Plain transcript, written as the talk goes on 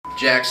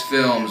Jack's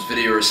Films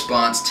video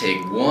response,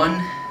 take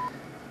 1,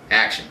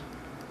 action.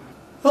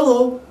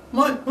 Hello,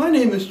 my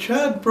name is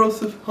Chad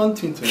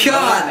Huntington.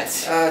 God!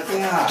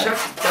 God.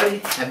 Chuck, buddy,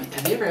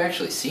 have you ever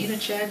actually seen a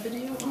Chad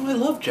video? Oh, I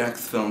love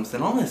Jack's films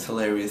and all his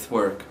hilarious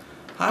work.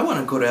 I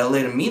want to go to LA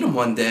to meet him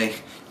one day,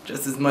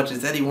 just as much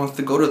as Eddie wants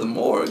to go to the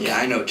morgue. Yeah,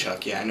 I know,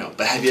 Chuck, yeah, I know.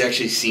 But have you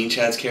actually seen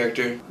Chad's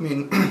character? I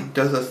mean,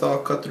 does a saw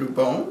cut through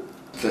bone?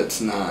 That's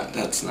not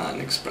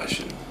an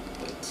expression.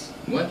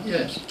 What?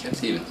 Yeah, can't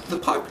see even. The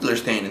popular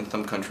saying in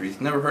some countries.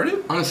 Never heard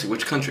it? Honestly,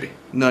 which country?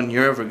 None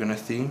you're ever gonna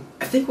see.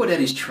 I think what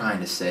Eddie's trying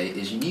to say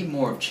is you need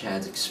more of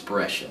Chad's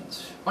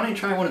expressions. Why don't you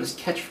try one of his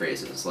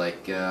catchphrases,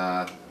 like,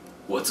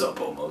 what's up,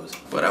 homos?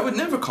 But I would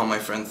never call my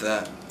friends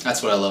that.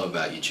 That's what I love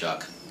about you,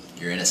 Chuck.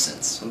 Your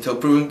innocence. Until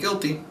proven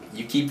guilty.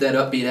 You keep that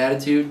upbeat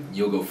attitude,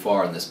 you'll go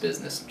far in this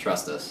business.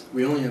 Trust us.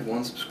 We only have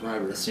 1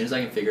 subscriber. As soon as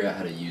I can figure out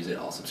how to use it,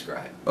 I'll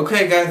subscribe.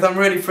 Okay guys, I'm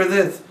ready for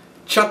this.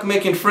 Chuck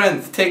making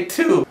friends, take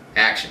 2.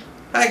 Action.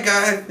 Hi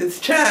guys, it's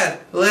Chad.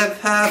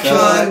 Let's have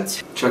Cut.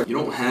 fun. Chuck, you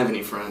don't have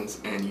any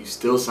friends, and you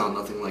still sound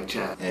nothing like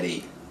Chad.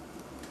 Eddie,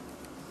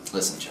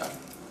 listen, Chuck.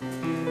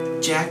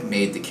 Jack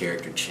made the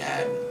character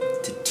Chad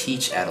to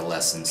teach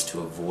adolescents to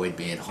avoid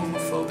being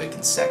homophobic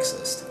and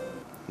sexist.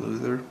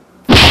 Loser.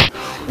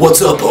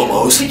 What's up,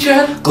 homos? Hey,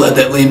 Chad. Glad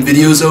that lame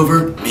video's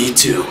over? Me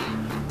too.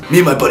 Me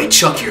and my buddy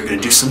Chuck here are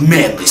gonna do some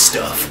manly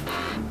stuff.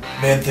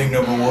 Man thing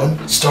number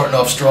 1, starting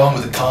off strong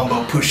with a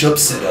combo push-up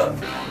sit-up.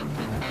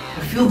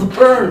 I feel the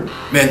burn.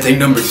 Man thing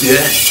number 2,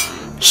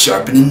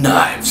 sharpening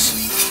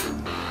knives.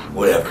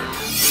 Whatever.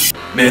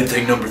 Man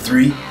thing number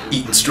 3,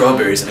 eating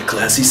strawberries in a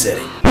classy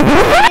setting.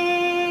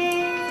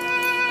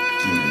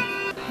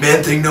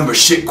 Man thing number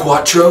shit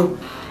quattro,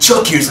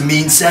 Chuck here's a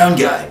mean sound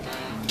guy.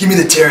 Give me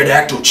the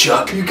pterodactyl,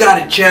 Chuck. You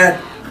got it, Chad.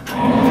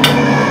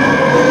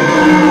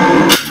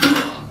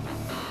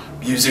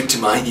 Music to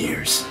my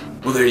ears.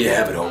 Well, there you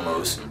have it,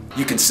 homos.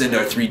 You can send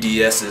our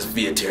 3DSs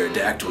via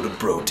pterodactyl to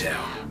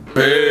Brotown.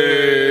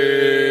 Hey!